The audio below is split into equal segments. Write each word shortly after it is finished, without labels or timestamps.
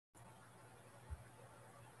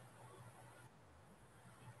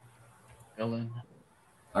Ellen.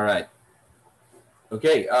 All right.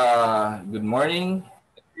 Okay. Good morning,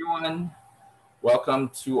 everyone. Welcome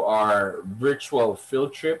to our virtual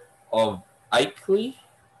field trip of Eichleay.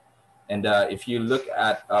 And if you look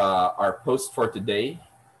at our post for today,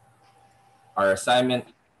 our assignment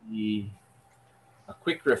will be a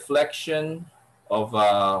quick reflection of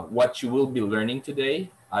what you will be learning today.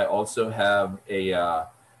 I also have a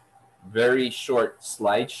very short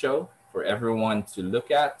slideshow for everyone to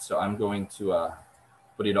look at. So I'm going to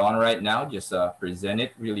put it on right now, just present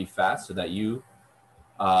it really fast so that you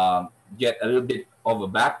get a little bit of a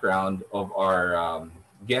background of our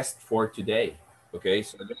guest for today. Okay,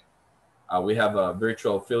 so we have a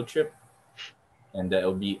virtual field trip, and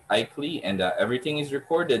it'll be Eichleay, and everything is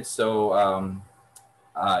recorded. So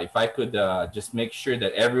if I could just make sure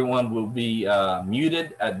that everyone will be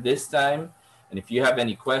muted at this time, and if you have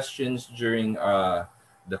any questions during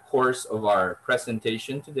the course of our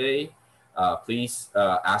presentation today, please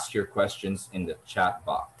ask your questions in the chat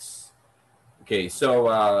box. Okay,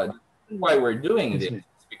 so why we're doing this is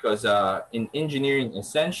because in engineering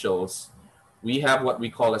essentials, we have what we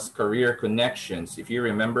call as career connections. If you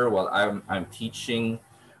remember, while I'm teaching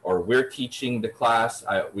or we're teaching the class,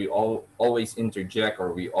 we always interject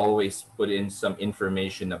or we always put in some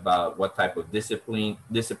information about what type of discipline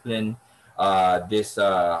this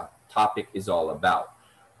topic is all about.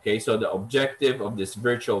 Okay, so the objective of this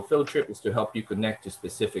virtual field trip is to help you connect to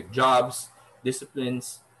specific jobs,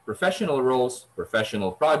 disciplines, professional roles,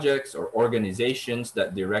 professional projects, or organizations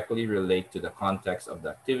that directly relate to the context of the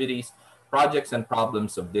activities, projects, and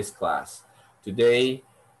problems of this class. Today,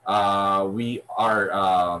 we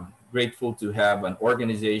are grateful to have an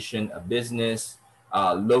organization, a business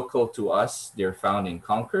local to us. They're found in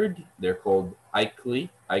Concord. They're called Eichleay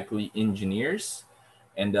Engineers.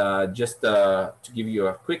 And just to give you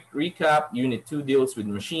a quick recap, Unit 2 deals with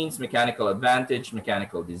machines, mechanical advantage,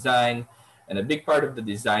 mechanical design. And a big part of the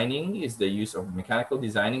designing is the use of mechanical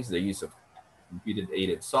designing, is the use of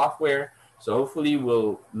computer-aided software. So hopefully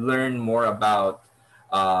we'll learn more about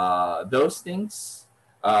those things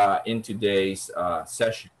in today's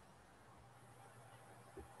session.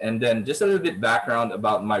 And then just a little bit background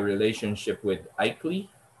about my relationship with Eichleay.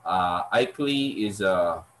 Eichleay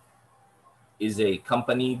is a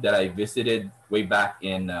company that I visited way back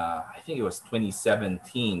in, I think it was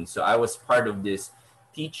 2017. So I was part of this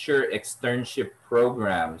teacher externship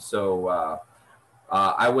program. So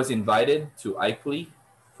I was invited to Eichleay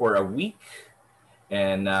for a week.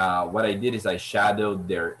 And what I did is I shadowed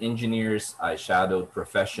their engineers, I shadowed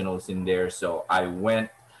professionals in there. So I went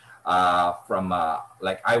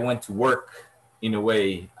I went to work in a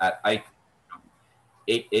way at Eichleay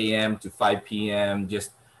 8 a.m. to 5 p.m.,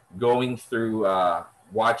 just going through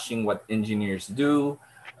watching what engineers do,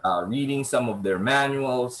 reading some of their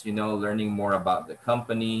manuals, learning more about the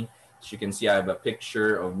company. As you can see, I have a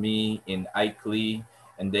picture of me in Eichleay,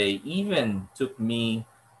 and they even took me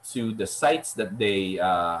to the sites that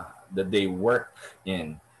they work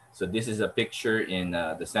in. So this is a picture in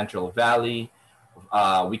the Central Valley.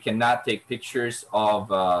 We cannot take pictures of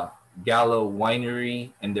Gallo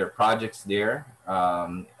Winery and their projects there.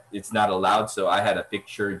 It's not allowed, so I had a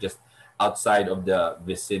picture just outside of the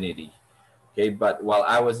vicinity. Okay, but while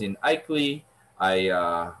I was in Eichleay,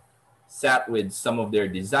 I sat with some of their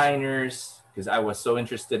designers because I was so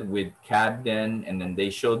interested with CAD then, and then they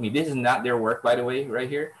showed me, this is not their work, by the way, right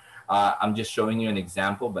here. I'm just showing you an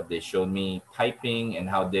example, but they showed me piping and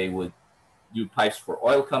how they would do pipes for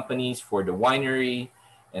oil companies, for the winery.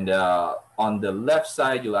 And on the left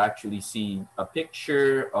side, you'll actually see a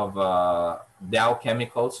picture of Dow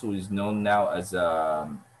Chemicals, who is known now as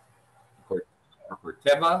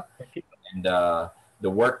Corteva, and the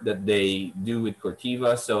work that they do with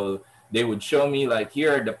Corteva. So they would show me like,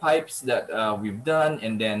 here are the pipes that we've done,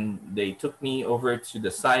 and then they took me over to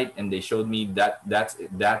the site and they showed me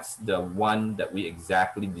that's the one that we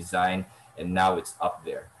exactly designed, and now it's up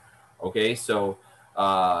there. Okay, so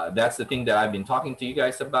that's the thing that I've been talking to you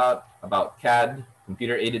guys about CAD,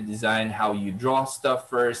 computer aided design, how you draw stuff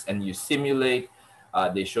first and you simulate.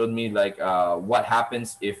 They showed me like what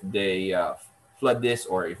happens if they flood this,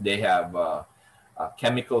 or if they have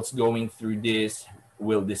chemicals going through this.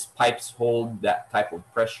 Will these pipes hold that type of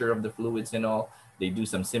pressure of the fluids and all? They do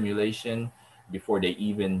some simulation before they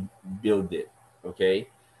even build it. Okay,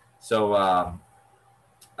 so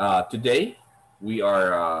today we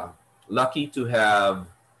are lucky to have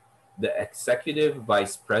the executive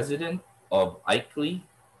vice president of Eichleay,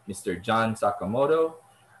 Mr. John Sakamoto.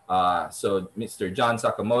 So Mr. John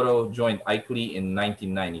Sakamoto joined Eichleay in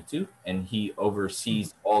 1992, and he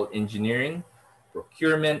oversees all engineering,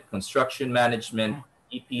 procurement, construction management,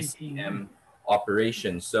 EPCM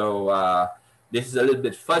operations. So this is a little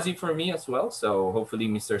bit fuzzy for me as well. So hopefully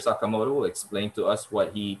Mr. Sakamoto will explain to us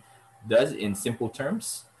what he does in simple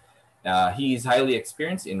terms. He is highly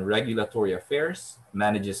experienced in regulatory affairs,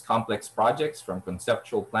 manages complex projects from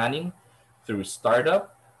conceptual planning through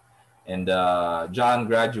startup. And John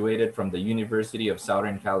graduated from the University of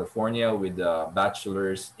Southern California with a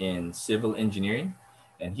bachelor's in civil engineering.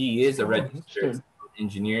 And he is a registered civil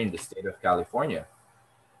engineer in the state of California.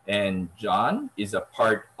 And John is a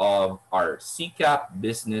part of our CCAP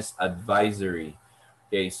Business Advisory.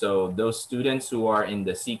 Okay, so those students who are in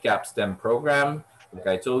the CCAP STEM program, like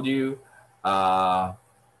I told you, I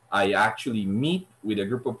actually meet with a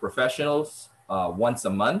group of professionals once a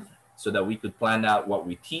month so that we could plan out what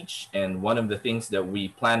we teach. And one of the things that we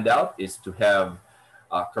planned out is to have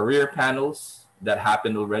career panels that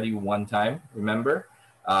happened already one time, remember?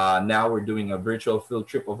 Now we're doing a virtual field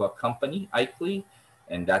trip of a company, Eichleay,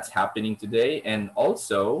 and that's happening today. And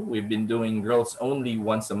also, we've been doing girls only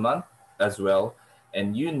once a month as well.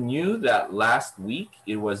 And you knew that last week,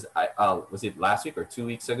 was it last week or 2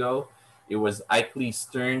 weeks ago? It was Eichleay's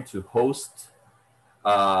turn to host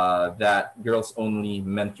that girls only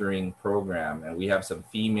mentoring program. And we have some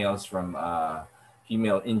females from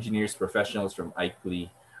female engineers, professionals from Eichleay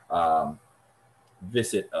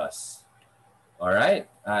visit us. All right,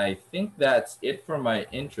 I think that's it for my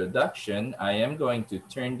introduction. I am going to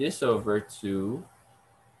turn this over to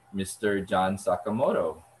Mr. John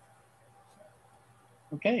Sakamoto.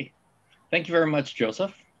 Okay, thank you very much,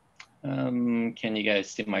 Joseph. Can you guys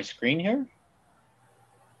see my screen here?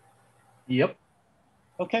 Yep.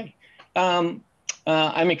 Okay. I'm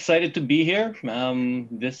excited to be here.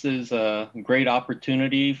 This is a great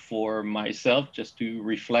opportunity for myself just to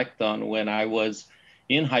reflect on when I was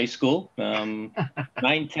in high school, 9th,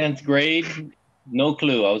 10th grade, no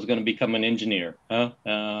clue I was going to become an engineer.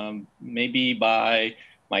 Maybe by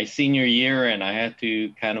my senior year, and I had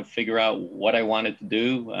to kind of figure out what I wanted to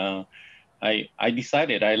do. I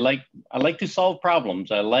decided I like to solve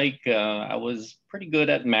problems. I was pretty good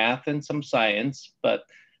at math and some science, but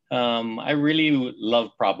I really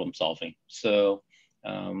love problem solving. So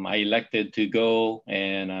I elected to go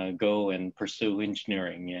and pursue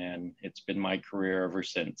engineering, and it's been my career ever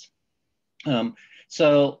since.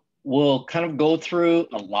 So we'll kind of go through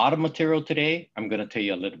a lot of material today. I'm going to tell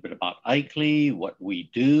you a little bit about Eichleay, what we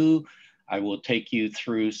do. I will take you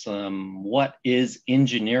through some what is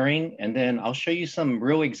engineering, and then I'll show you some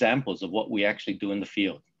real examples of what we actually do in the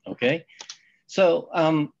field, okay? So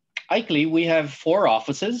Eichleay, we have 4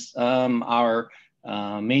 offices. Our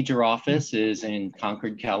major office is in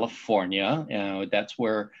Concord, California. That's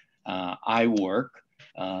where I work.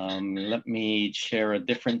 Let me share a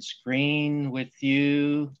different screen with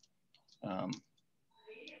you.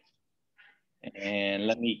 And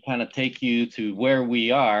let me kind of take you to where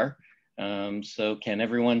we are. So can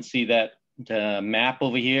everyone see that map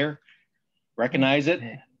over here? Recognize it?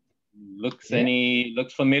 Looks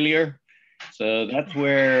familiar? So that's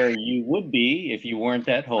where you would be if you weren't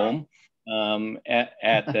at home at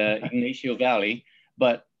Ignacio Valley.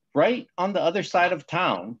 But right on the other side of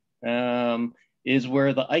town is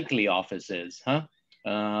where the Eichleay office is.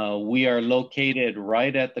 We are located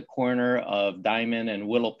right at the corner of Diamond and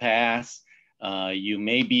Willow Pass. You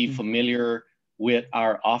may be familiar with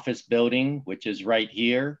our office building, which is right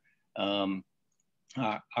here.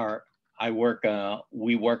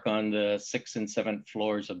 We work on the 6th and 7th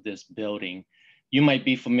floors of this building. You might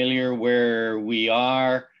be familiar where we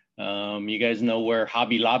are. You guys know where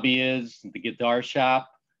Hobby Lobby is, the guitar shop,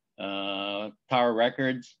 Tower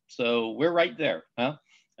Records. So we're right there.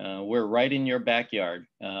 We're right in your backyard.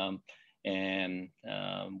 And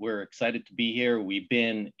we're excited to be here. We've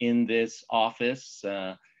been in this office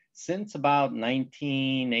since about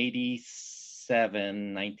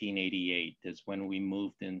 1987, 1988 is when we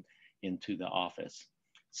moved into the office.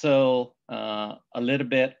 So a little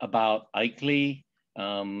bit about Eichleay,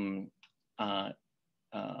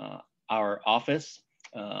 our office.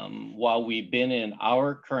 While we've been in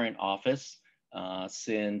our current office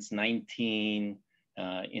since in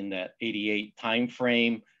that 88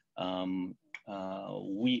 timeframe,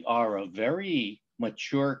 we are a very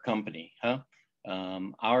mature company.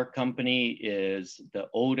 Our company is the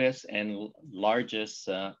oldest and largest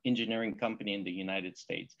engineering company in the United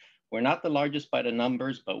States. We're not the largest by the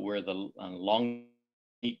numbers, but we're the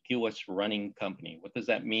longest running company. What does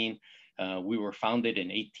that mean? We were founded in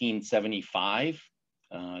 1875.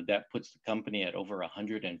 That puts the company at over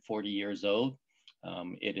 140 years old.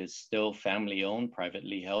 It is still family owned,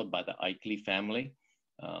 privately held by the Eichleay family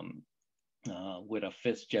with a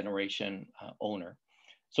 5th generation owner.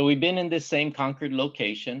 So we've been in this same Concord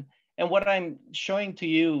location. And what I'm showing to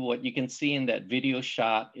you, what you can see in that video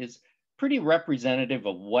shot is pretty representative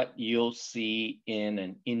of what you'll see in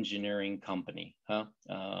an engineering company.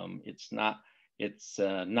 It's not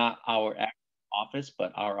our office,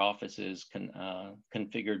 but our office is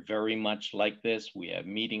configured very much like this. We have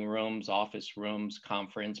meeting rooms, office rooms,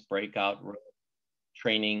 conference, breakout rooms,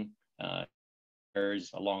 training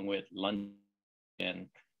along with lunch and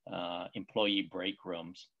employee break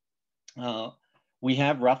rooms. We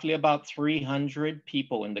have roughly about 300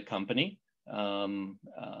 people in the company, and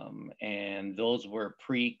those were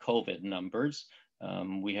pre-COVID numbers.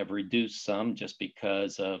 We have reduced some just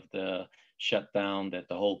because of the shutdown that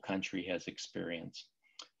the whole country has experienced.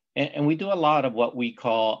 And we do a lot of what we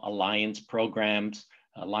call alliance programs.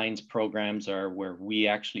 Alliance programs are where we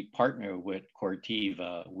actually partner with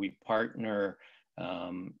Corteva. We partner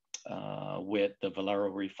with the Valero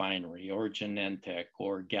Refinery or Genentech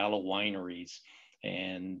or Gallo Wineries.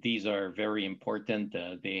 And these are very important.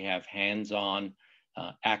 They have hands-on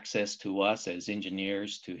access to us as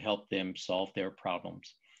engineers to help them solve their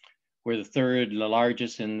problems. We're the third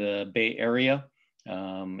largest in the Bay Area,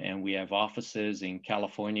 and we have offices in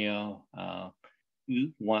California,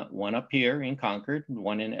 one up here in Concord,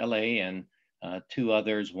 one in LA, and two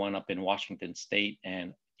others, one up in Washington State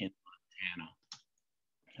and in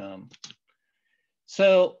Montana.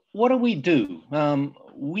 So what do?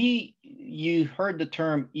 You heard the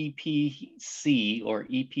term EPC or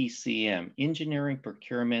EPCM, Engineering,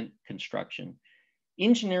 Procurement, Construction.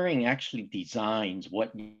 Engineering actually designs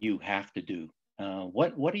what you have to do.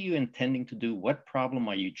 What are you intending to do? What problem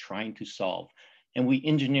are you trying to solve? And we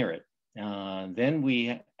engineer it.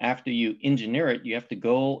 Then after you engineer it, you have to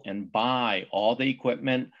go and buy all the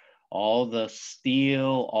equipment, all the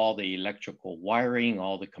steel, all the electrical wiring,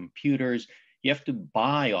 all the computers. You have to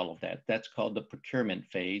buy all of that. That's called the procurement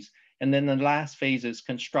phase. And then the last phase is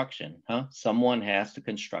construction. Someone has to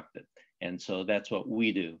construct it. And so that's what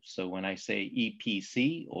we do. So when I say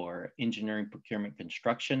EPC or Engineering, Procurement,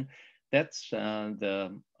 Construction, that's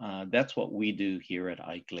what we do here at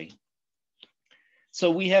Eichleay.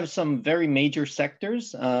 So we have some very major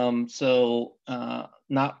sectors. Not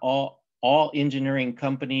all engineering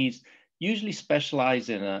companies usually specialize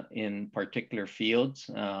in particular fields.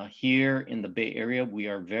 Here in the Bay Area, we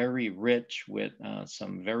are very rich with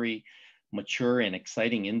some very mature and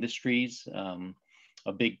exciting industries.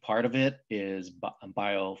 A big part of it is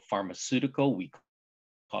biopharmaceutical. We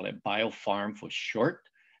call it biopharm for short.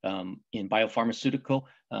 In biopharmaceutical,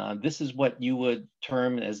 this is what you would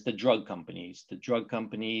term as the drug companies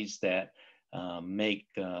that make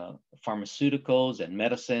pharmaceuticals and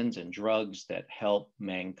medicines and drugs that help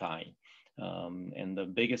mankind. And the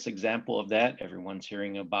biggest example of that, everyone's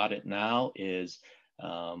hearing about it now, is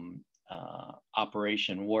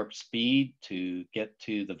Operation Warp Speed to get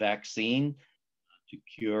to the vaccine to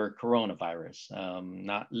cure coronavirus.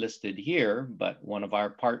 Not listed here, but one of our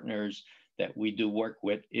partners that we do work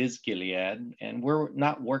with is Gilead, and we're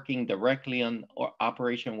not working directly on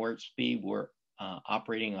Operation Warp Speed. We're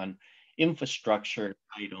operating on infrastructure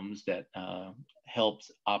items that helps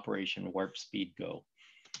Operation Warp Speed go.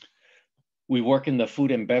 We work in the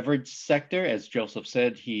food and beverage sector. As Joseph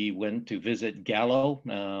said, he went to visit Gallo.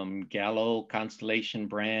 Gallo, Constellation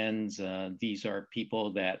Brands, these are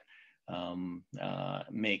people that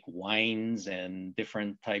make wines and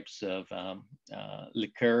different types of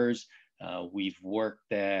liqueurs. We've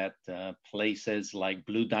worked at places like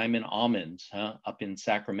Blue Diamond Almonds up in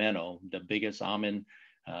Sacramento, the biggest almond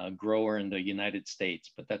grower in the United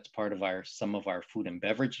States, but that's part of some of our food and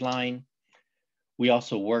beverage line. We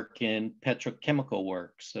also work in petrochemical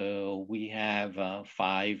work. So we have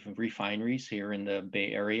 5 refineries here in the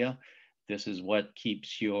Bay Area. This is what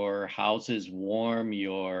keeps your houses warm,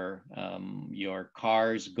 your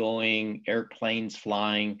cars going, airplanes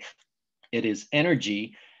flying. It is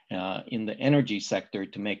energy in the energy sector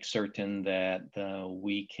to make certain that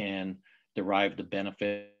we can derive the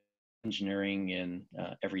benefit of engineering in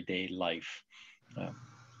everyday life.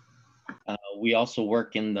 We also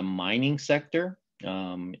work in the mining sector.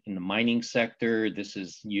 In the mining sector, this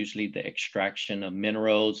is usually the extraction of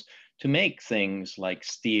minerals to make things like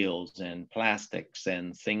steels and plastics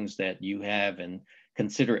and things that you have and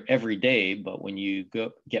consider every day. But when you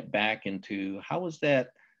get back into how is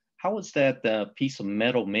that piece of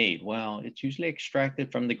metal made? Well, it's usually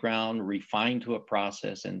extracted from the ground, refined to a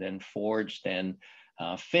process, and then forged and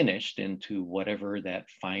finished into whatever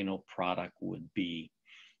that final product would be.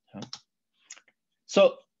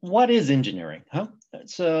 So what is engineering?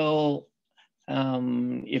 So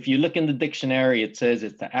If you look in the dictionary, it says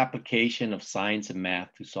it's the application of science and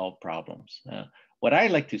math to solve problems. What I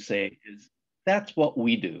like to say is that's what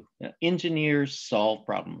we do. Engineers solve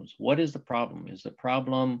problems. What is the problem? Is the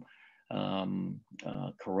problem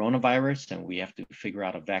coronavirus and we have to figure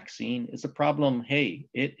out a vaccine? Is the problem, hey,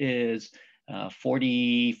 it is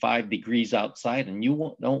 45 degrees outside and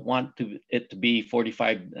you don't want it to be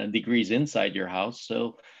 45 degrees inside your house.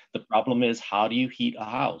 So the problem is, how do you heat a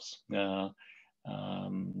house? The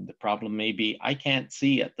problem may be I can't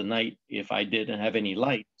see at the night if I didn't have any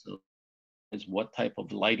light. So is what type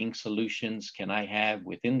of lighting solutions can I have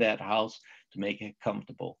within that house to make it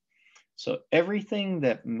comfortable? So everything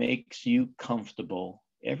that makes you comfortable,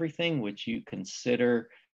 everything which you consider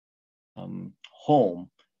home,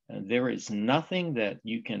 there is nothing that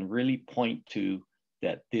you can really point to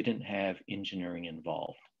that didn't have engineering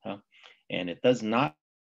involved. Huh? And it does not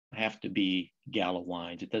have to be gala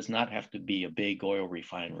wines. It does not have to be a big oil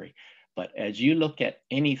refinery. But as you look at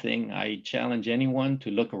anything, I challenge anyone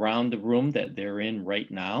to look around the room that they're in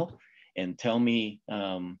right now and tell me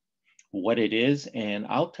what it is. And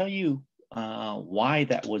I'll tell you why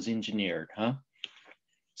that was engineered. Huh?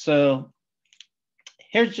 So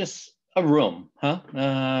here's just a room. Huh?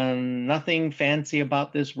 Nothing fancy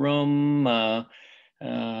about this room.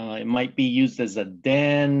 It might be used as a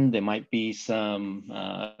den. There might be some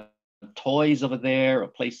toys over there, a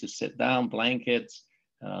place to sit down, blankets.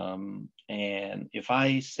 And if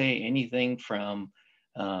I say anything from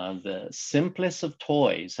the simplest of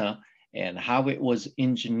toys and how it was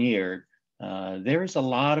engineered, there's a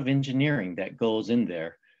lot of engineering that goes in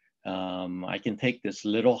there. I can take this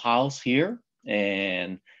little house here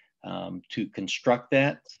and to construct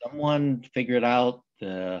that, someone figured out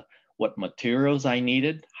what materials I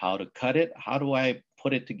needed, how to cut it, how do I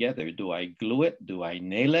put it together? Do I glue it? Do I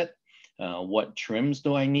nail it? What trims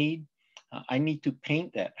do I need? I need to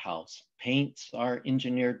paint that house. Paints are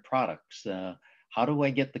engineered products. How do I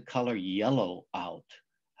get the color yellow out?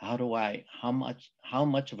 How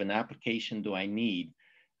much of an application do I need?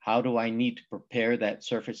 How do I need to prepare that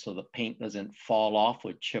surface so the paint doesn't fall off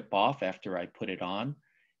or chip off after I put it on?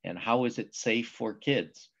 And how is it safe for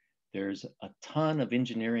kids? There's a ton of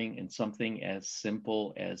engineering in something as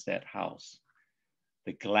simple as that house.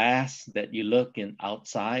 The glass that you look in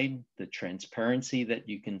outside, the transparency that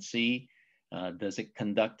you can see, does it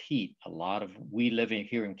conduct heat? We live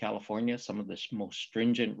here in California, some of the most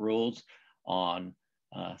stringent rules on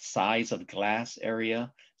size of glass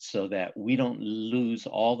area so that we don't lose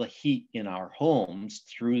all the heat in our homes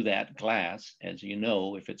through that glass. As you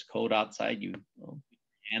know, if it's cold outside, you put your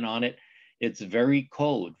hand on it, it's very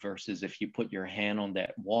cold versus if you put your hand on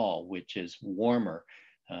that wall, which is warmer.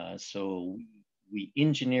 So we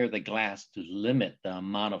engineer the glass to limit the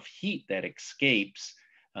amount of heat that escapes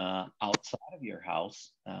outside of your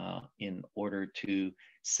house in order to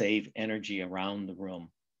save energy around the room.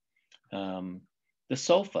 The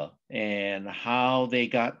sofa and how they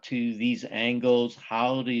got to these angles,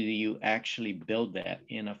 how do you actually build that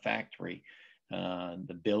in a factory?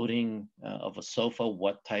 The building of a sofa,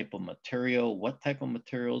 what type of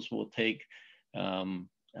materials will take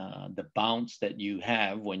the bounce that you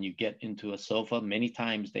have when you get into a sofa. Many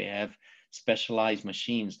times they have specialized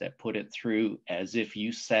machines that put it through as if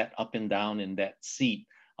you sat up and down in that seat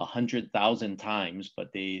 100,000 times,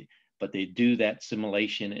 but they do that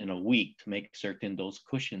simulation in a week to make certain those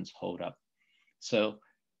cushions hold up. So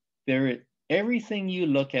everything you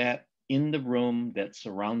look at in the room that's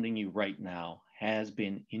surrounding you right now has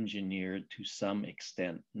been engineered to some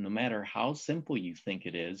extent. No matter how simple you think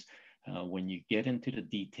it is, when you get into the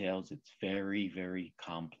details, it's very, very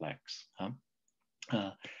complex.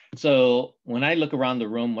 So when I look around the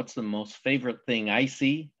room, what's the most favorite thing I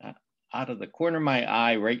see? Out of the corner of my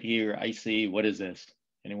eye right here, I see, what is this?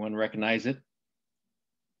 Anyone recognize it?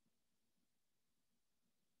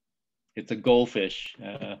 It's a goldfish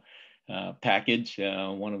package,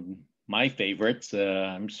 one of my favorites.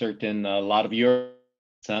 I'm certain a lot of yours.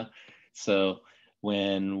 So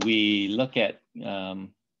when we look at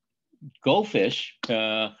goldfish,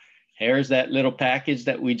 here's that little package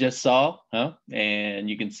that we just saw, and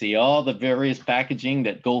you can see all the various packaging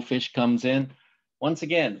that goldfish comes in. Once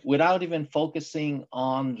again, without even focusing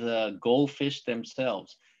on the goldfish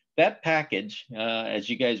themselves, that package, as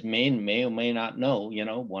you guys may or may not know,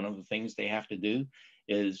 one of the things they have to do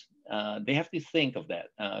is they have to think of that.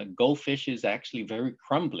 Goldfish is actually very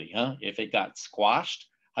crumbly. If it got squashed,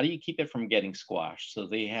 how do you keep it from getting squashed? So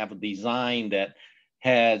they have a design that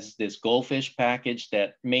has this goldfish package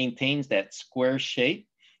that maintains that square shape.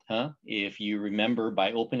 If you remember,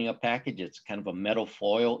 by opening a package, it's kind of a metal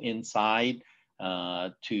foil inside.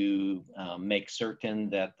 to make certain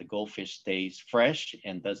that the goldfish stays fresh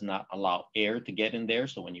and does not allow air to get in there.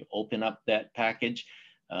 So when you open up that package,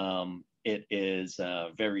 it is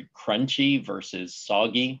very crunchy versus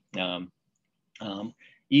soggy.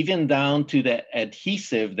 Even down to that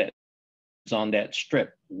adhesive that is on that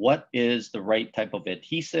strip. What is the right type of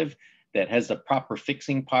adhesive that has the proper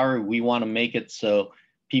fixing power? We want to make it so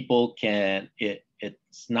people can,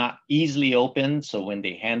 it's not easily open. So when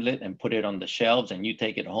they handle it and put it on the shelves and you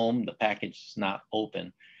take it home, the package is not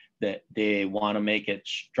open. That they want to make it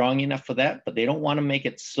strong enough for that, but they don't want to make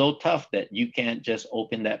it so tough that you can't just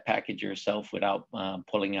open that package yourself without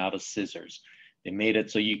pulling out a scissors. They made it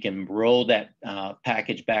so you can roll that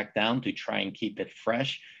package back down to try and keep it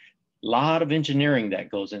fresh. A lot of engineering that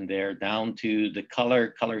goes in there, down to the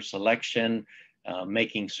color selection,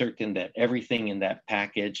 making certain that everything in that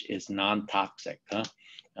package is non-toxic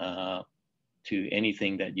to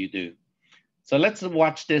anything that you do. So let's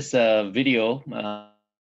watch this video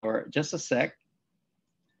for just a sec.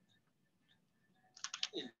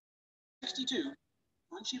 In 1962,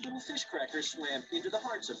 crunchy little fish crackers swam into the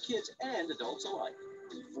hearts of kids and adults alike.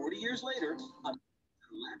 40 years later, I'm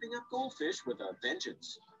lapping up goldfish with a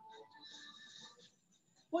vengeance.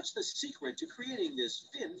 What's the secret to creating this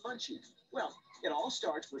thin munchie? Well, it all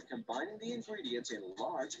starts with combining the ingredients in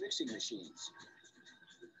large mixing machines.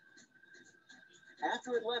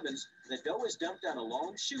 After it leavens, the dough is dumped down a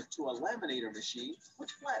long chute to a laminator machine,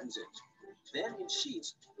 which flattens it. Then in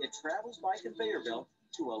sheets, it travels by conveyor belt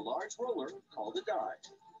to a large roller called a die.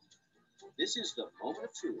 This is the moment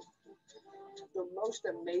of truth. The most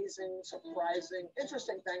amazing, surprising,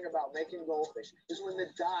 interesting thing about making goldfish is when the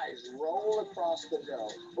dies roll across the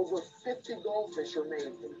dough. Over 50 goldfish are made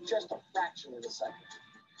in just a fraction of a second.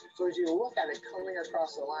 So as you look at it coming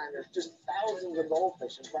across the line, there's just thousands of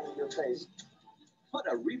goldfish in front of your face. What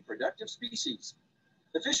a reproductive species.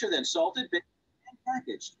 The fish are then salted, baked, and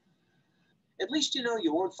packaged. At least you know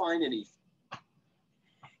you won't find any.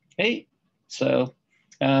 Hey, so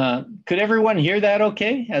could everyone hear that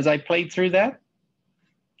okay as I played through that?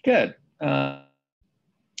 Good.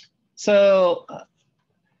 So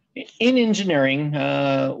in engineering,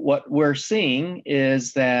 what we're seeing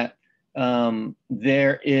is that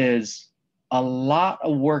there is a lot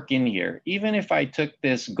of work in here. Even if I took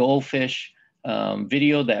this goldfish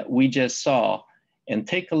video that we just saw and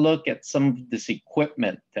take a look at some of this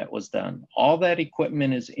equipment that was done, all that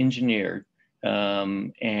equipment is engineered.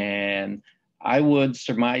 And I would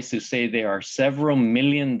surmise to say there are several $1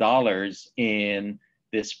 million in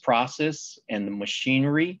this process and the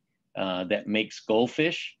machinery that makes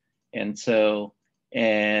goldfish. And so,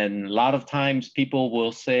 and a lot of times people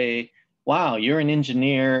will say, wow, you're an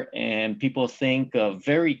engineer, and people think of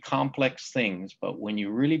very complex things. But when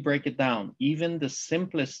you really break it down, even the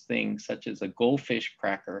simplest things, such as a goldfish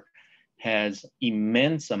cracker, has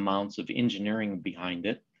immense amounts of engineering behind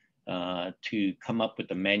it to come up with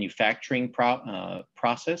the manufacturing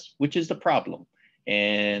process, which is the problem.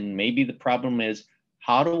 And maybe the problem is,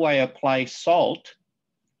 how do I apply salt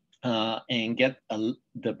and get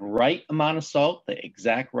the right amount of salt, the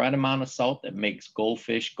exact right amount of salt that makes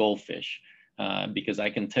goldfish goldfish? Because I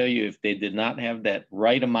can tell you, if they did not have that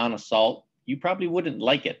right amount of salt, you probably wouldn't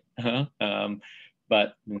like it.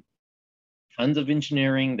 But tons of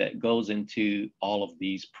engineering that goes into all of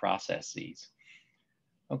these processes.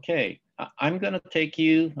 Okay, I'm going to take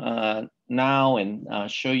you now and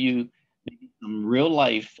show you some real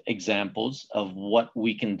life examples of what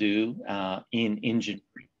we can do in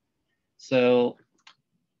engineering. So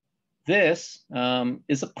this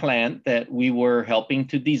is a plant that we were helping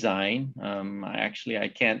to design. Actually, I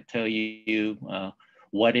can't tell you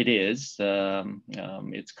what it is.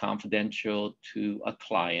 It's confidential to a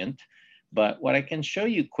client. But what I can show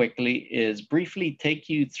you quickly is briefly take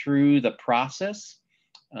you through the process.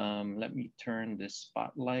 Let me turn this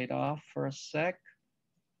spotlight off for a sec.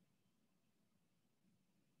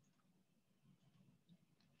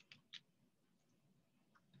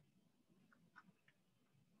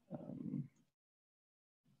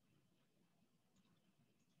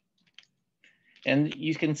 And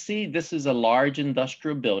you can see this is a large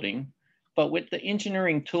industrial building, but with the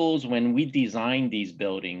engineering tools, when we design these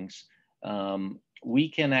buildings, we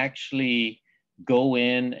can actually go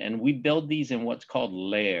in and we build these in what's called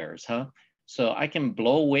layers, So I can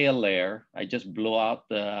blow away a layer. I just blow out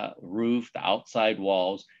the roof, the outside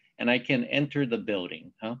walls, and I can enter the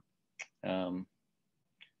building,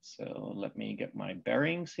 So let me get my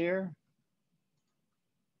bearings here.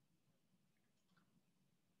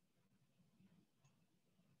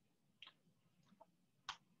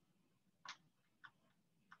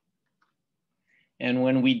 And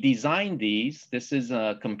when we design these, this is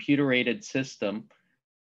a computer-aided system,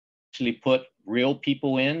 actually put real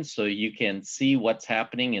people in so you can see what's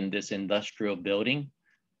happening in this industrial building.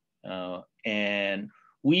 And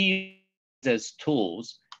we use as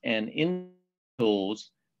tools, and in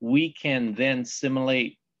tools, we can then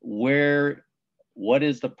simulate what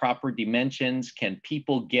is the proper dimensions, can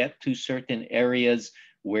people get to certain areas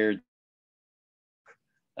where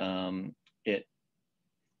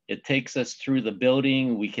it takes us through the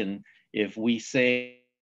building. We can, if we say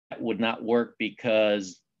that would not work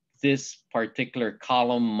because this particular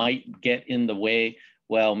column might get in the way,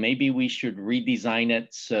 well, maybe we should redesign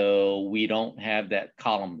it so we don't have that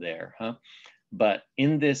column there, huh? But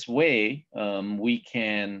in this way, we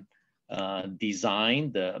can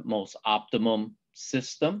design the most optimum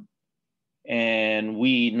system. And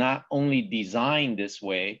we not only design this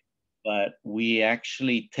way, but we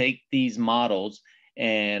actually take these models,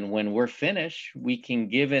 and when we're finished, we can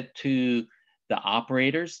give it to the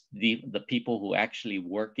operators, the people who actually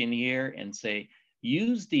work in here, and say,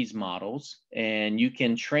 use these models and you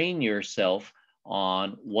can train yourself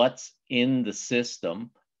on what's in the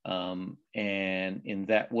system. And in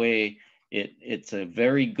that way, it's a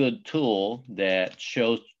very good tool that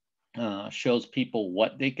shows people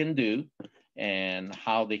what they can do and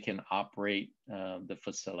how they can operate the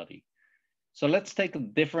facility. So let's take a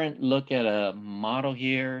different look at a model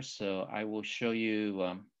here. So I will show you,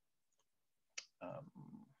 I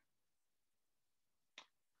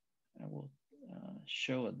will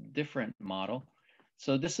show a different model.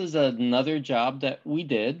 So this is another job that we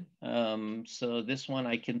did. So this one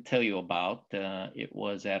I can tell you about. It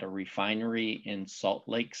was at a refinery in Salt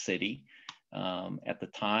Lake City. At the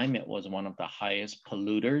time, it was one of the highest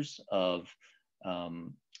polluters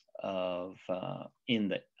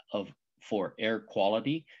for air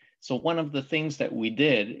quality. So one of the things that we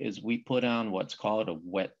did is we put on what's called a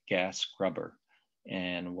wet gas scrubber.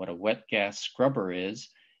 And what a wet gas scrubber is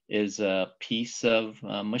a piece of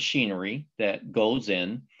machinery that goes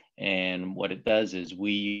in, and what it does is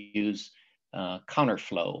we use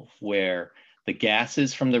counterflow, where the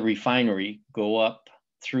gases from the refinery go up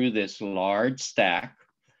through this large stack,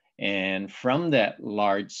 and from that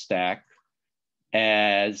large stack,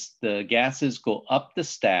 as the gases go up the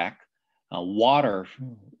stack, water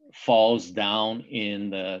falls down in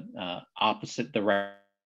the opposite direction.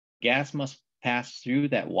 Gas must pass through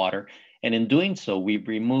that water, and in doing so, we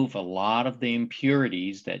remove a lot of the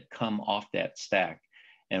impurities that come off that stack.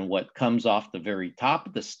 And what comes off the very top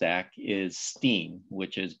of the stack is steam,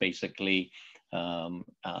 which is basically water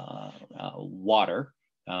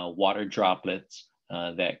droplets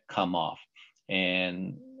that come off.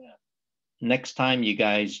 And next time you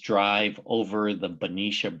guys drive over the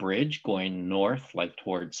Benicia Bridge going north, like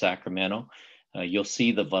towards Sacramento, you'll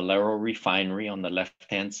see the Valero refinery on the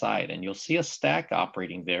left-hand side, and you'll see a stack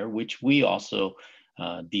operating there, which we also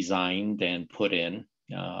designed and put in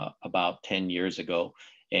about 10 years ago.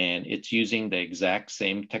 And it's using the exact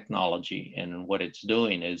same technology. And what it's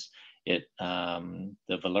doing is the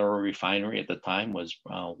Valero refinery at the time was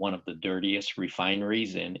one of the dirtiest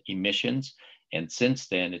refineries in emissions. And since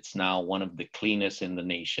then, it's now one of the cleanest in the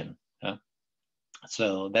nation.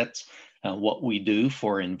 So that's what we do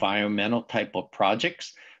for environmental type of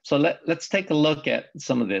projects. So let's take a look at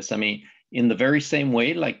some of this. I mean, in the very same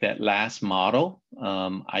way, like that last model,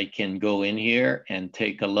 I can go in here and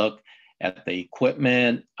take a look at the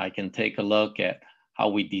equipment. I can take a look at how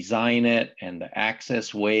we design it and the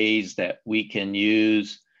access ways that we can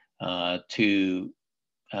use and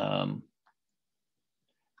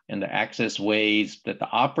the access ways that the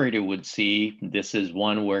operator would see. This is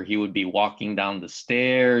one where he would be walking down the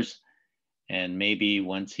stairs, and maybe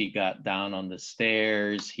once he got down on the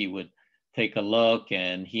stairs, he would take a look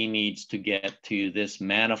and he needs to get to this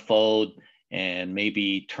manifold and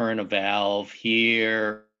maybe turn a valve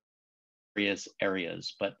here, various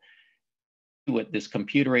areas. But with this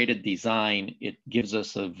computer-aided design, it gives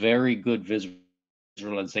us a very good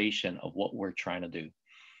visualization of what we're trying to do.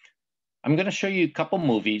 I'm going to show you a couple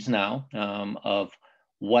movies now of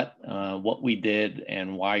what we did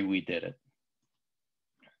and why we did it.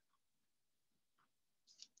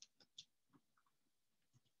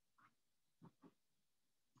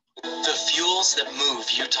 The fuels that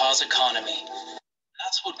move Utah's economy.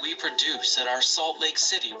 That's what we produce at our Salt Lake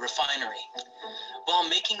City refinery. While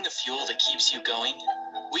making the fuel that keeps you going,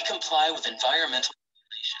 we comply with environmental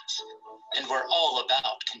regulations, and we're all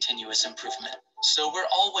about continuous improvement. So we're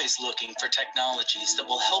always looking for technologies that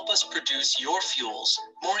will help us produce your fuels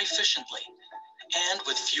more efficiently and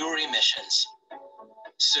with fewer emissions.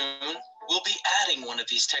 Soon, we'll be adding one of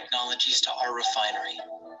these technologies to our refinery.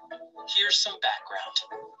 Here's some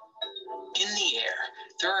background. In the air,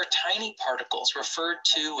 there are tiny particles referred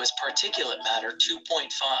to as particulate matter 2.5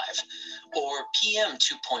 or PM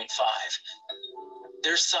 2.5.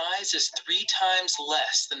 Their size is 3 times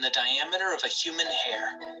less than the diameter of a human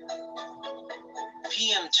hair.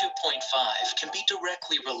 PM 2.5 can be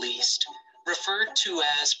directly released, referred to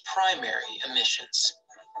as primary emissions.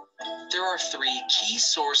 There are 3 key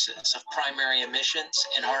sources of primary emissions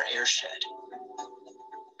in our airshed.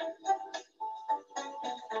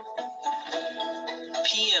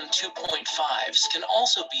 PM 2.5s can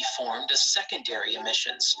also be formed as secondary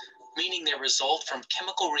emissions, meaning they result from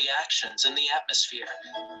chemical reactions in the atmosphere.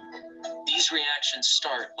 These reactions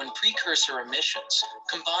start when precursor emissions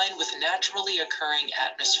combine with naturally occurring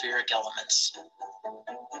atmospheric elements.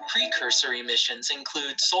 Precursor emissions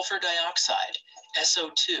include sulfur dioxide,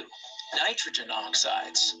 SO2, nitrogen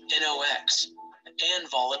oxides, NOx, and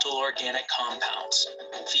volatile organic compounds,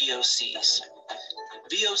 VOCs.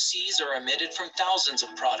 VOCs are emitted from thousands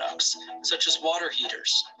of products, such as water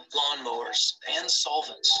heaters, lawnmowers, and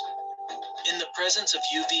solvents. In the presence of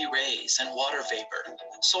UV rays and water vapor,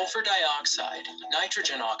 sulfur dioxide,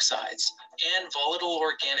 nitrogen oxides, and volatile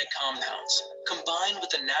organic compounds combine with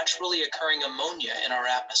the naturally occurring ammonia in our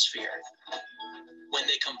atmosphere. When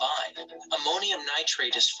they combine, ammonium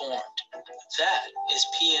nitrate is formed. That is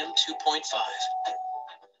PM 2.5.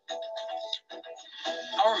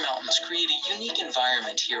 Our mountains create a unique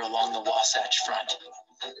environment here along the Wasatch Front.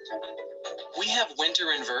 We have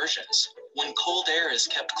winter inversions, when cold air is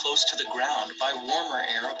kept close to the ground by warmer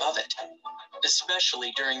air above it.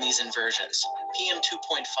 Especially during these inversions, PM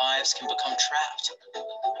 2.5s can become trapped.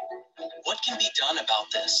 What can be done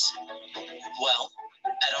about this? Well,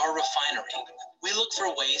 at our refinery, we look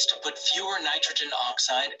for ways to put fewer nitrogen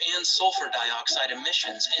oxide and sulfur dioxide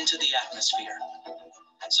emissions into the atmosphere,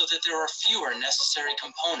 so that there are fewer necessary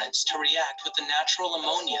components to react with the natural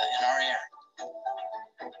ammonia in our air.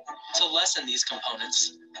 To lessen these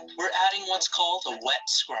components, we're adding what's called a wet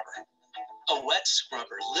scrubber. A wet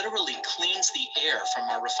scrubber literally cleans the air from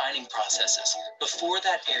our refining processes before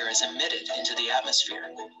that air is emitted into the atmosphere.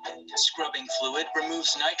 Scrubbing fluid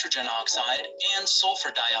removes nitrogen oxide and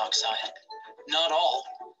sulfur dioxide. Not all,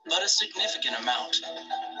 but a significant amount.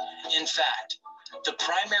 In fact, the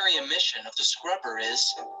primary emission of the scrubber is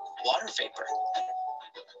water vapor.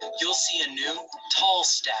 You'll see a new, tall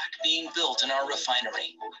stack being built in our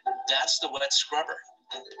refinery. That's the wet scrubber.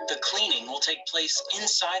 The cleaning will take place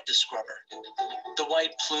inside the scrubber. The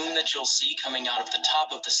white plume that you'll see coming out of the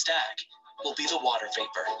top of the stack will be the water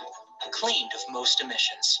vapor, cleaned of most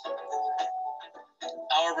emissions.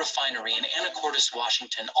 Our refinery in Anacortes,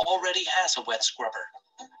 Washington already has a wet scrubber.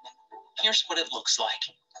 Here's what it looks like.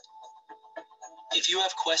 If you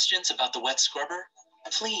have questions about the wet scrubber,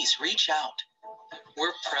 please reach out.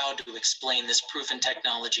 We're proud to explain this proven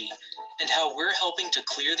technology and how we're helping to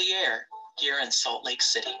clear the air here in Salt Lake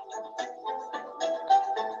City.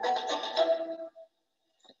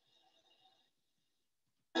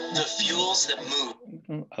 The fuels that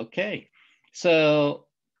move. Okay, so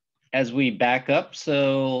as we back up,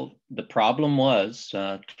 so the problem was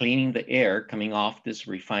cleaning the air coming off this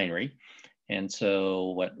refinery. And so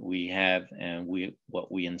what we have and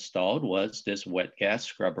what we installed was this wet gas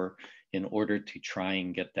scrubber in order to try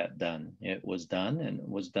and get that done. It was done, and it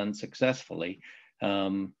was done successfully.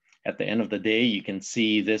 At the end of the day, you can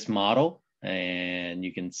see this model, and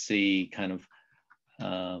you can see kind of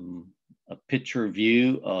a picture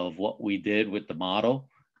view of what we did with the model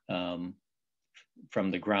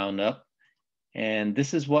from the ground up. And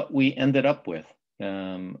this is what we ended up with.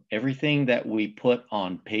 Everything that we put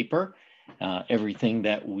on paper, everything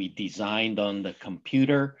that we designed on the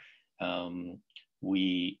computer,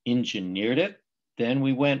 we engineered it. Then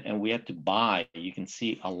we went and we had to buy. You can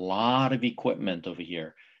see a lot of equipment over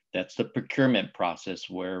here. That's the procurement process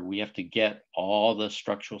where we have to get all the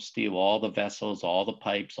structural steel, all the vessels, all the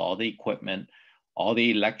pipes, all the equipment, all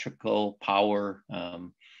the electrical power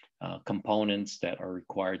components that are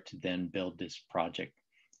required to then build this project.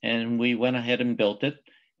 And we went ahead and built it.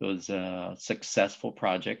 It was a successful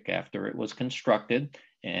project after it was constructed,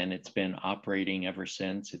 and it's been operating ever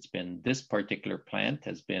since. This particular plant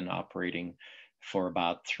has been operating for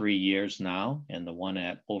about 3 years now, and the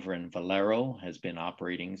one over in Valero has been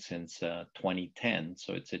operating since 2010.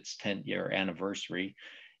 So it's its 10th-year anniversary,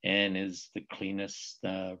 and is the cleanest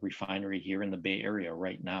refinery here in the Bay Area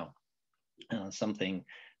right now. Something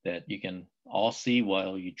that you can all see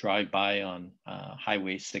while you drive by on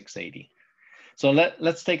Highway 680. So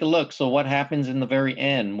let's take a look. So what happens in the very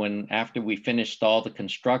end after we finished all the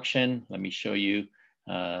construction? Let me show you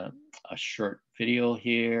a short video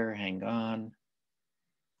here. Hang on.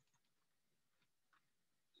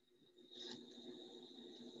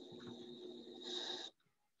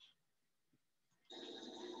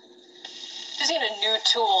 Using a new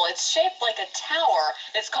tool. It's shaped like a tower.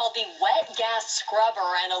 It's called the wet gas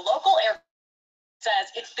scrubber, and a local air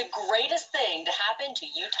says it's the greatest thing to happen to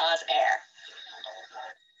Utah's air.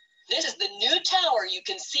 This is the new tower you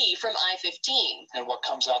can see from I-15. And what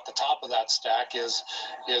comes out the top of that stack is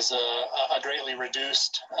a greatly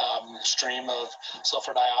reduced stream of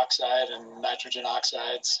sulfur dioxide and nitrogen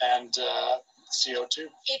oxides and CO2.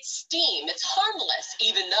 It's steam. It's harmless,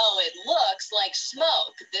 even though it looks like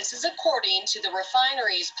smoke. This is according to the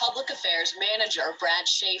refinery's public affairs manager, Brad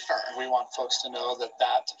Schaefer. We want folks to know that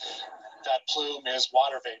plume is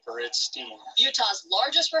water vapor, it's steam. Utah's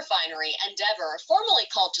largest refinery, Endeavor, formerly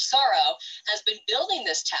called Tesoro, has been building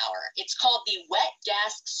this tower. It's called the wet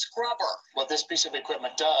gas scrubber. What this piece of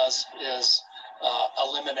equipment does is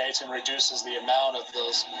eliminates and reduces the amount of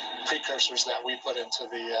those precursors that we put into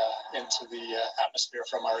the atmosphere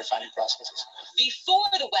from our refining processes. Before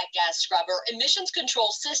the wet gas scrubber, emissions control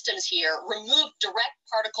systems here removed direct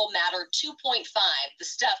particle matter 2.5, the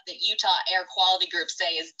stuff that Utah air quality groups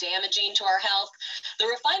say is damaging to our health. The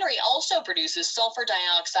refinery also produces sulfur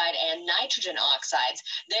dioxide and nitrogen oxides.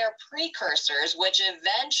 They're precursors which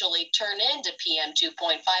eventually turn into PM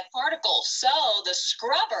 2.5 particles. So the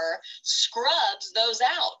scrubber scrubs those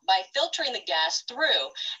out by filtering the gas through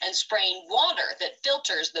and spraying water that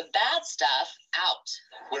filters the bad stuff out.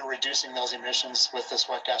 We're reducing those emissions with this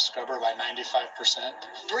wet gas scrubber by 95%.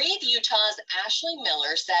 Breathe Utah's Ashley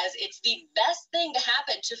Miller says it's the best thing to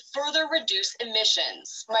happen to further reduce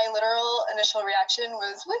emissions. My literal initial reaction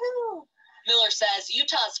was, woohoo! Miller says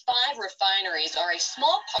Utah's 5 refineries are a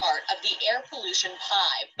small part of the air pollution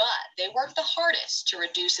pie, but they work the hardest to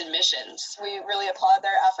reduce emissions. We really applaud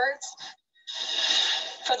their efforts.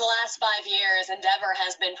 For the last 5 years, Endeavor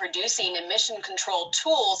has been producing emission control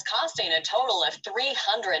tools costing a total of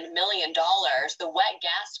 $300 million. The wet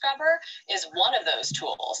gas scrubber is one of those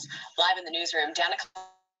tools. Live in the newsroom, Danica,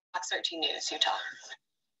 Fox 13 News, Utah.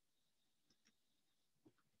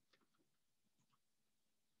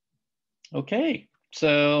 Okay,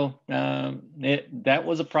 so that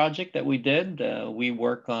was a project that we did. We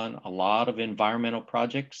work on a lot of environmental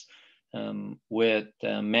projects with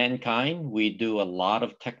mankind. We do a lot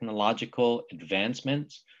of technological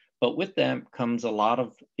advancements, but with them comes a lot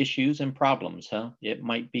of issues and problems. It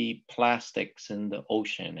might be plastics in the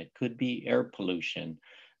ocean. It could be air pollution.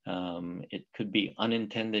 It could be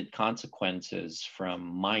unintended consequences from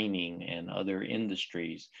mining and other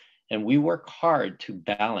industries. And we work hard to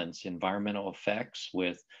balance environmental effects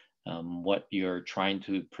with what you're trying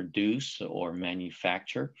to produce or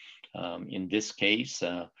manufacture. In this case,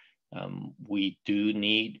 we do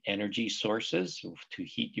need energy sources to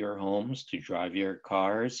heat your homes, to drive your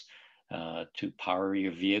cars, to power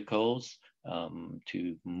your vehicles,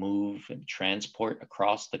 to move and transport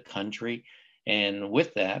across the country. And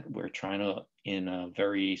with that, we're trying to, in a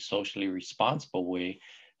very socially responsible way,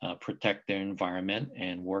 protect their environment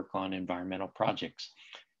and work on environmental projects.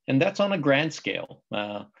 And that's on a grand scale.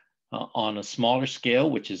 On a smaller scale,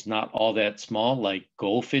 which is not all that small, like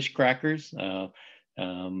goldfish crackers,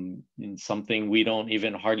 something we don't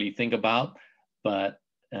even hardly think about, but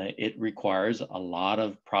it requires a lot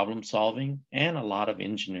of problem solving and a lot of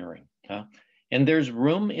engineering. And there's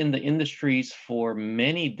room in the industries for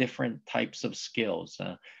many different types of skills.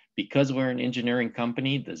 Because we're an engineering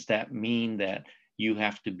company, does that mean that you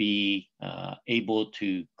have to be able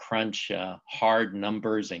to crunch hard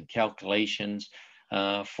numbers and calculations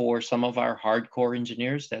for some of our hardcore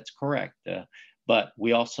engineers? That's correct. But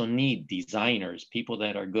we also need designers, people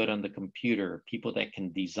that are good on the computer, people that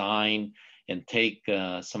can design and take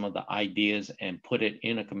some of the ideas and put it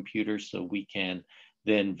in a computer so we can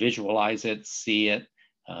then visualize it, see it,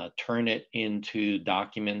 turn it into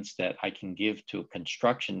documents that I can give to a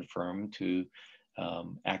construction firm to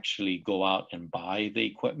actually go out and buy the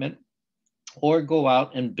equipment or go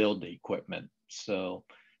out and build the equipment. So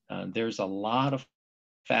there's a lot of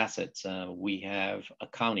facets. We have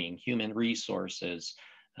accounting, human resources.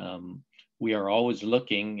 We are always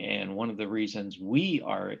looking, and one of the reasons we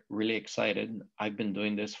are really excited, I've been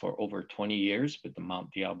doing this for over 20 years with the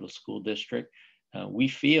Mount Diablo School District. We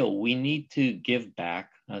feel we need to give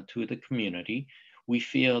back to the community. We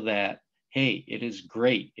feel that, hey, it is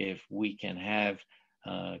great if we can have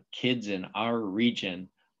kids in our region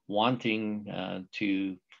wanting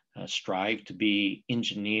to strive to be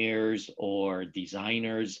engineers or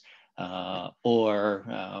designers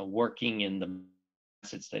or working in the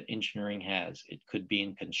facets that engineering has. It could be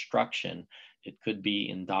in construction. It could be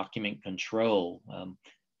in document control.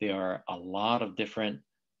 There are a lot of different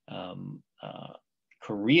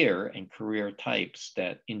career types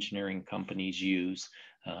that engineering companies use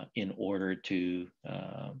in order to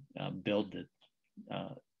build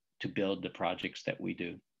the projects that we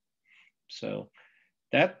do. So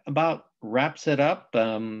that about wraps it up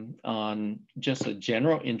on just a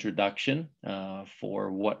general introduction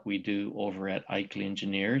for what we do over at Eichleay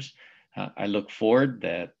Engineers. I look forward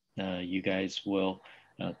that you guys will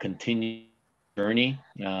continue the journey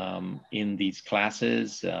in these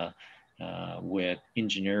classes with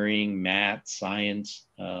engineering, math, science,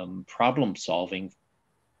 problem solving.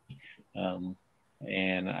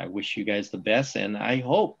 And I wish you guys the best. And I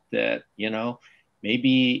hope that,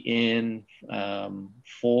 maybe in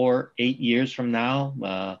 4, 8 years from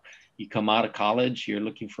now, you come out of college, you're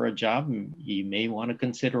looking for a job, you may want to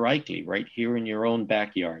consider Eichleay right here in your own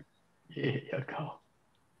backyard. Yeah,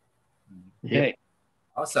 Okay.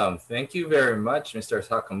 Awesome. Thank you very much, Mr.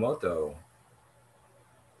 Sakamoto.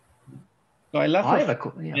 So I left a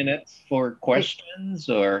few minutes for questions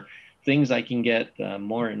or things I can get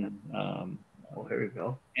more in here we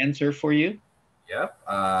go. Answer for you. Yep.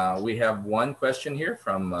 We have one question here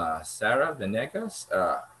from Sarah Venegas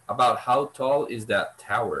about how tall is that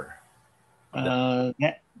tower?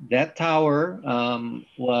 That tower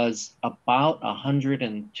was about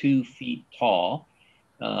 102 feet tall.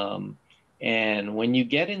 And when you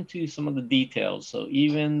get into some of the details, so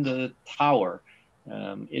even the tower,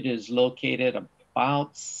 it is located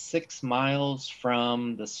about 6 miles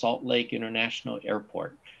from the Salt Lake International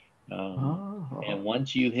Airport. And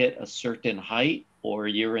once you hit a certain height or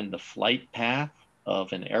you're in the flight path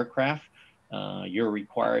of an aircraft, you're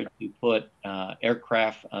required to put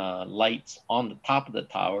aircraft lights on the top of the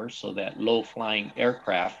tower so that low-flying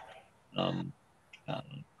aircraft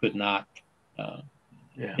could not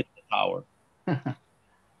hit the tower.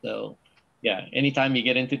 So, yeah, anytime you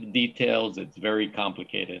get into the details, it's very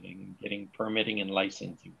complicated and getting permitting and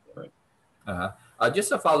licensing for it.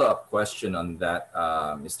 Just a follow-up question on that,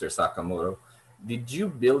 Mr. Sakamoto. Did you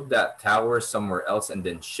build that tower somewhere else and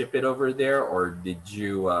then ship it over there, or did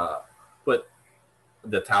you put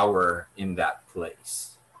the tower in that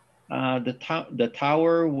place? The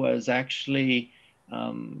tower was actually,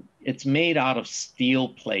 it's made out of steel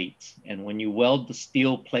plates. And when you weld the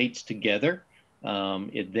steel plates together,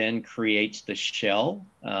 it then creates the shell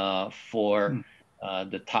for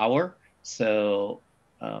the tower. So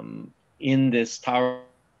in this tower,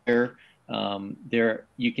 there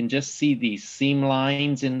you can just see these seam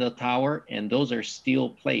lines in the tower, and those are steel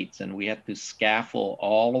plates. And we have to scaffold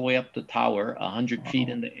all the way up the tower, 100 feet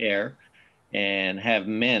in the air, and have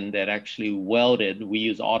men that actually welded. We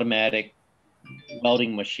use automatic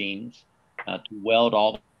welding machines to weld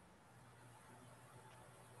all.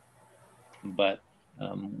 But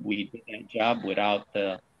we did that job without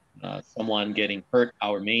someone getting hurt.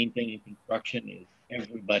 Our main thing in construction is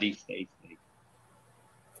everybody stays safe.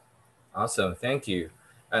 Awesome, thank you.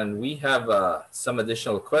 And we have some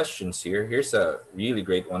additional questions here. Here's a really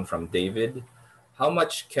great one from David. How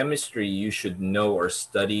much chemistry you should know or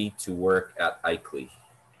study to work at Eichleay?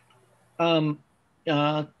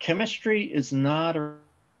 Chemistry is not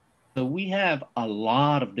so we have a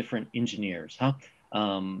lot of different engineers,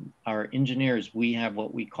 our engineers, we have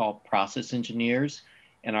what we call process engineers,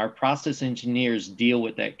 and our process engineers deal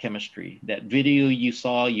with that chemistry. That video you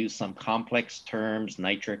saw used some complex terms,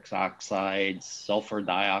 nitric oxides, sulfur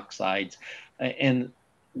dioxides, and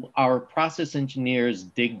our process engineers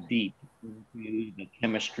dig deep into the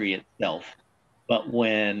chemistry itself. But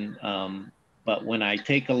when I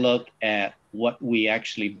take a look at what we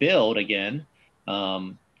actually build, again,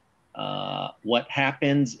 what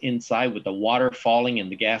happens inside with the water falling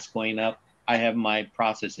and the gas going up, I have my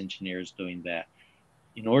process engineers doing that.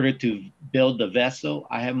 In order to build the vessel,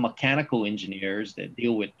 I have mechanical engineers that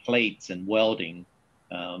deal with plates and welding.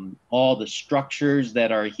 All the structures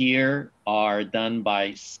that are here are done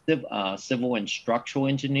by civil and structural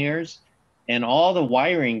engineers, and all the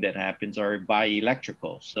wiring that happens are by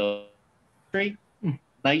electrical. So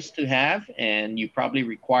nice to have, and you probably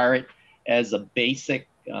require it as a basic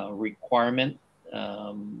requirement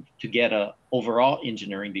to get an overall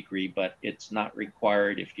engineering degree, but it's not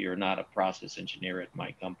required if you're not a process engineer at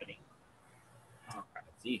my company. I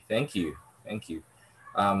see. Thank you. Thank you.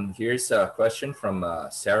 Here's a question from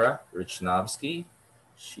Sarah Richnovsky.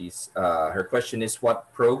 Her question is,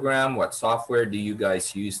 what program, what software do you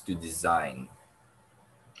guys use to design?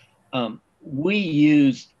 We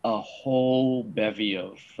use a whole bevy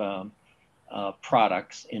of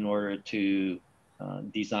products in order to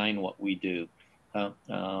design what we do.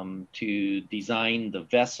 To design the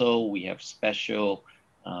vessel, we have special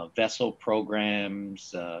vessel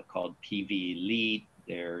programs called PV Elite.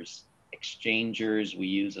 There's exchangers. We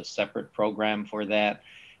use a separate program for that.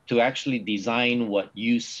 to actually design what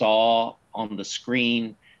you saw on the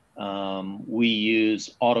screen, we use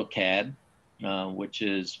AutoCAD, which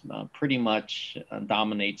is pretty much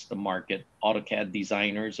dominates the market. AutoCAD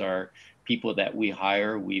designers are people that we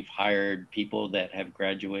hire. We've hired people that have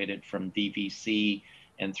graduated from DVC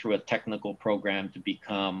and through a technical program to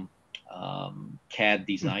become CAD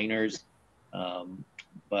designers.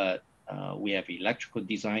 But we have electrical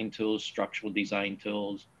design tools, structural design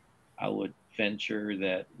tools. I would venture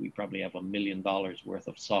that we probably have $1 million worth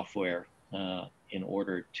of software in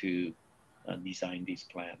order to design these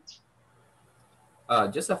plans.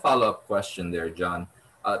 Just a follow-up question there, John.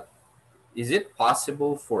 Is it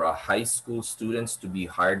possible for a high school students to be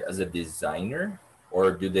hired as a designer,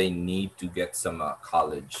 or do they need to get some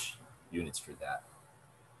college units for that?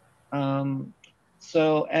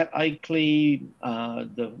 So at Eichleay,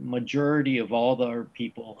 the majority of all our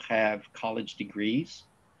people have college degrees.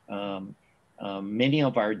 Many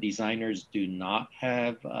of our designers do not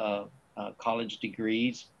have college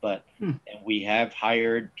degrees, but we have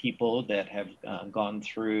hired people that have gone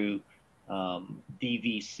through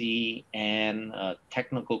DVC and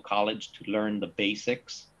technical college to learn the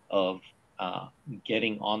basics of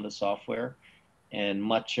getting on the software. And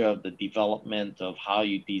much of the development of how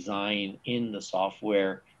you design in the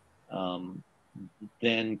software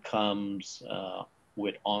then comes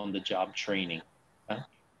with on-the-job training.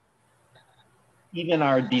 Even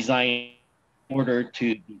our design, in order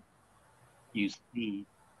to you see,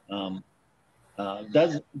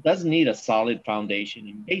 does need a solid foundation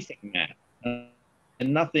in basic math, and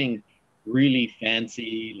nothing really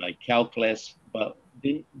fancy like calculus, but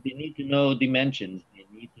they need to know dimensions. They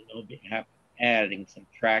need to know adding,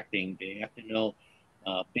 subtracting. They have to know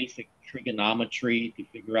basic trigonometry to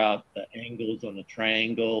figure out the angles on a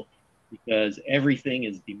triangle, because everything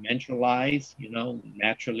is dimensionalized, you know,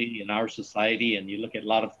 naturally in our society. And you look at a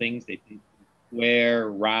lot of things, they think square,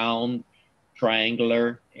 round,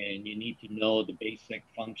 triangular, and you need to know the basic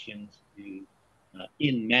functions to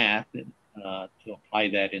in math to apply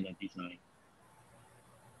that in a design.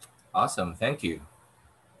 Awesome, thank you.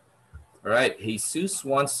 All right, Jesus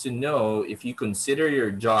wants to know if you consider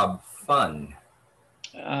your job fun.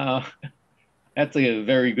 That's a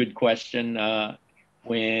very good question.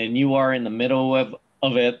 When you are in the middle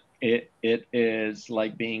of it, it is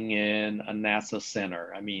like being in a NASA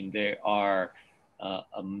center. I mean, there are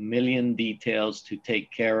a million details to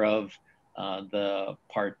take care of. The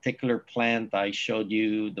particular plant I showed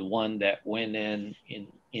you, the one that went in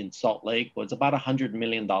Salt Lake, was about $100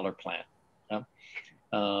 million plant.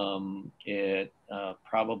 It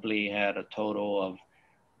probably had a total of,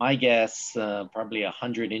 my guess, probably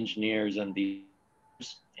 100 engineers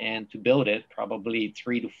and to build it, probably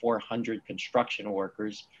 300 to 400 construction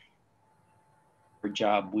workers. Per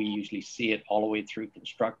job, we usually see it all the way through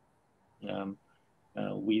construction.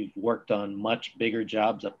 We've worked on much bigger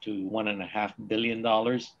jobs up to $1.5 billion.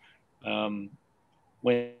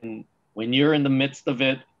 When you're in the midst of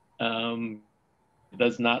it, it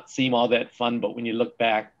does not seem all that fun, but when you look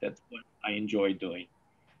back, that's what I enjoy doing.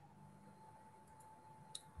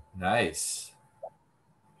 Nice.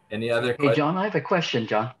 Any other questions? Hey, John, I have a question,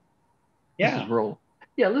 John. Yeah. This is Roll.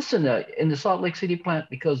 Yeah, listen, in the Salt Lake City plant,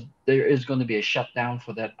 because there is going to be a shutdown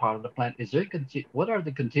for that part of the plant, is there what are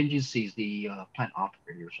the contingencies the plant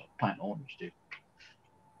operators or plant owners do?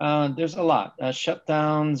 There's a lot.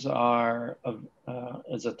 Shutdowns are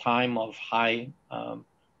is a time of high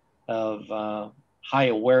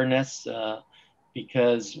awareness,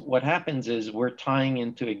 because what happens is we're tying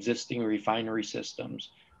into existing refinery systems,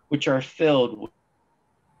 which are filled with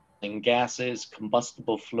gases,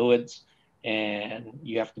 combustible fluids, and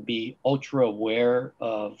you have to be ultra aware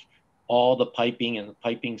of all the piping and the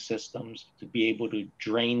piping systems to be able to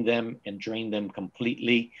drain them and drain them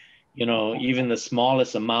completely. You know, even the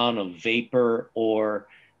smallest amount of vapor or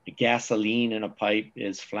gasoline in a pipe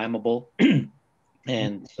is flammable.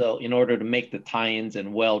 And so in order to make the tie-ins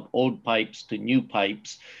and weld old pipes to new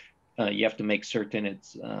pipes, you have to make certain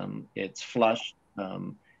it's flush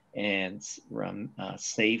and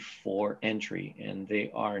safe for entry. And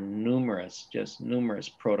they are numerous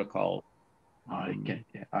protocols. I can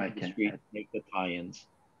make the tie-ins.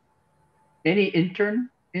 Any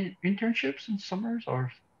internships in summers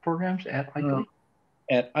or programs at Eichleay?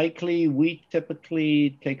 At Eichleay, we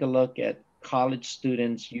typically take a look at college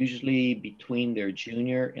students, usually between their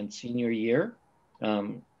junior and senior year.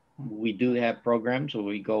 We do have programs where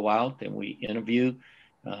we go out and we interview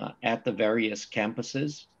at the various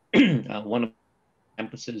campuses. One of the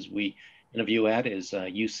campuses we interview at is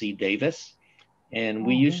UC Davis, and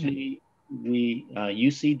we usually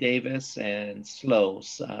UC Davis and SLO,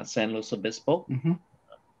 San Luis Obispo.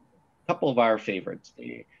 couple of our favorites.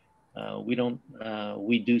 We don't,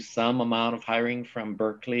 we do some amount of hiring from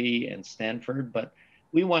Berkeley and Stanford, but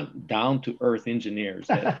we want down to earth engineers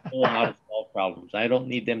that know how to solve problems. I don't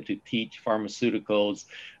need them to teach pharmaceuticals.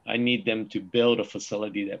 I need them to build a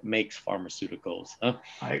facility that makes pharmaceuticals. Huh?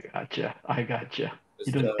 I gotcha. I gotcha.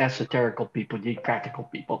 You Just, don't esoterical people, you need practical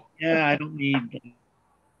people. Yeah, I don't need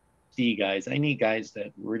see guys. I need guys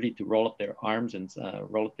that ready to roll up their arms and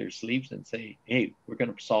roll up their sleeves and say, "Hey, we're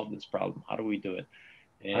going to solve this problem. How do we do it?"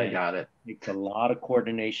 And I got it. it takes a lot of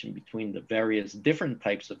coordination between the various different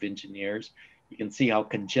types of engineers. You can see how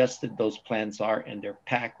congested those plants are, and they're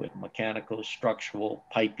packed with mechanical, structural,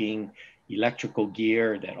 piping, electrical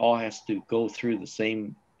gear that all has to go through the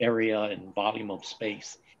same area and volume of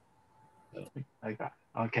space. So, I got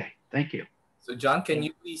it. Okay. Thank you. So, John, can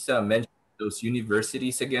you please mention those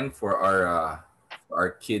universities again for our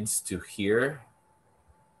kids to hear?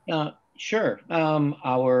 Sure.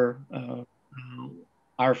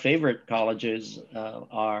 Our favorite colleges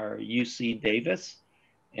are UC Davis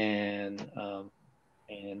and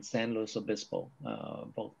San Luis Obispo,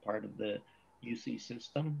 both part of the UC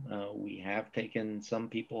system. We have taken some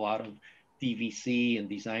people out of DVC and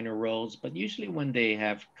designer roles, but usually when they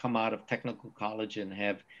have come out of technical college and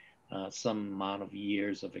have some amount of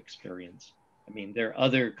years of experience. I mean, there are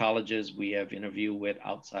other colleges we have interviewed with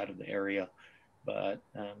outside of the area, but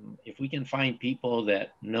if we can find people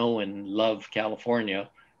that know and love California,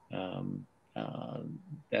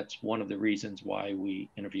 that's one of the reasons why we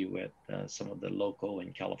interview with some of the local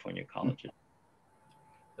and California colleges.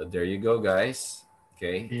 So there you go, guys.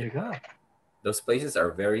 Okay. There you go. Those places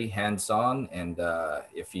are very hands-on, and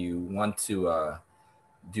if you want to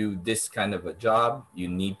do this kind of a job, you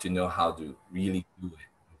need to know how to really do it.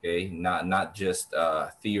 Okay, not just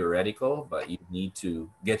theoretical, but you need to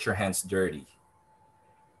get your hands dirty.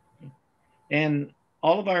 And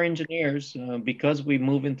all of our engineers, because we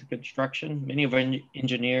move into construction, many of our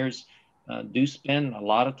engineers do spend a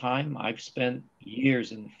lot of time. I've spent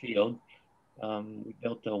years in the field. We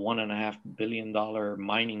built a $1.5 billion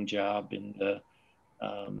mining job in the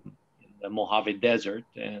Mojave Desert,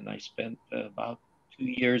 and I spent about 2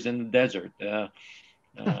 years in the desert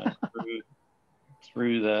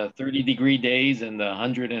through the 30-degree days and the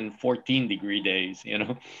 114-degree days, you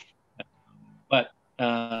know. But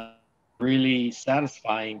really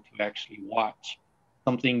satisfying to actually watch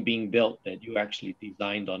something being built that you actually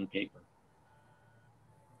designed on paper.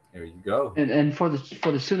 There you go. And for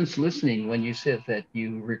the students listening, when you said that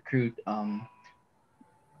you recruit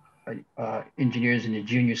engineers in the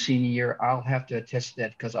junior senior year, I'll have to attest to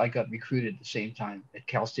that because I got recruited at the same time at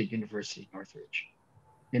Cal State University Northridge.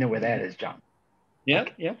 You know where that is, John? Yeah,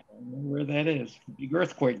 okay. Yeah, I know where that is. Big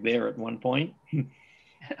earthquake there at one point.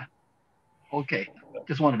 Okay,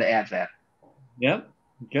 just wanted to add that. Yep,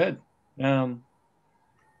 good.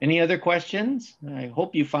 Any other questions? I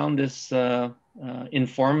hope you found this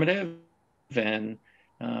informative and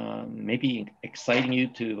maybe exciting you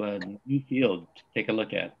to a new field to take a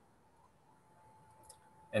look at.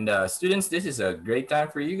 And students, this is a great time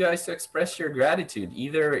for you guys to express your gratitude.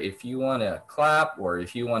 Either if you want to clap or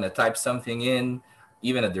if you want to type something in,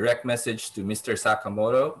 even a direct message to Mr.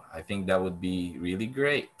 Sakamoto, I think that would be really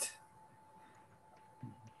great.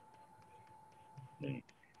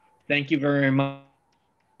 Thank you very much,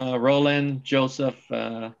 Roland, Joseph,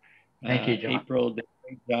 thank you, John. April, did a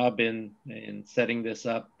great job in setting this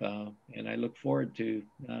up, and I look forward to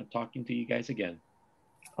talking to you guys again.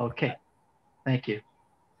 Okay, thank you.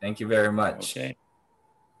 Thank you very much. Okay.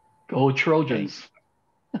 Go Trojans.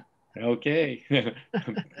 Okay.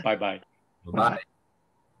 Bye-bye. Bye.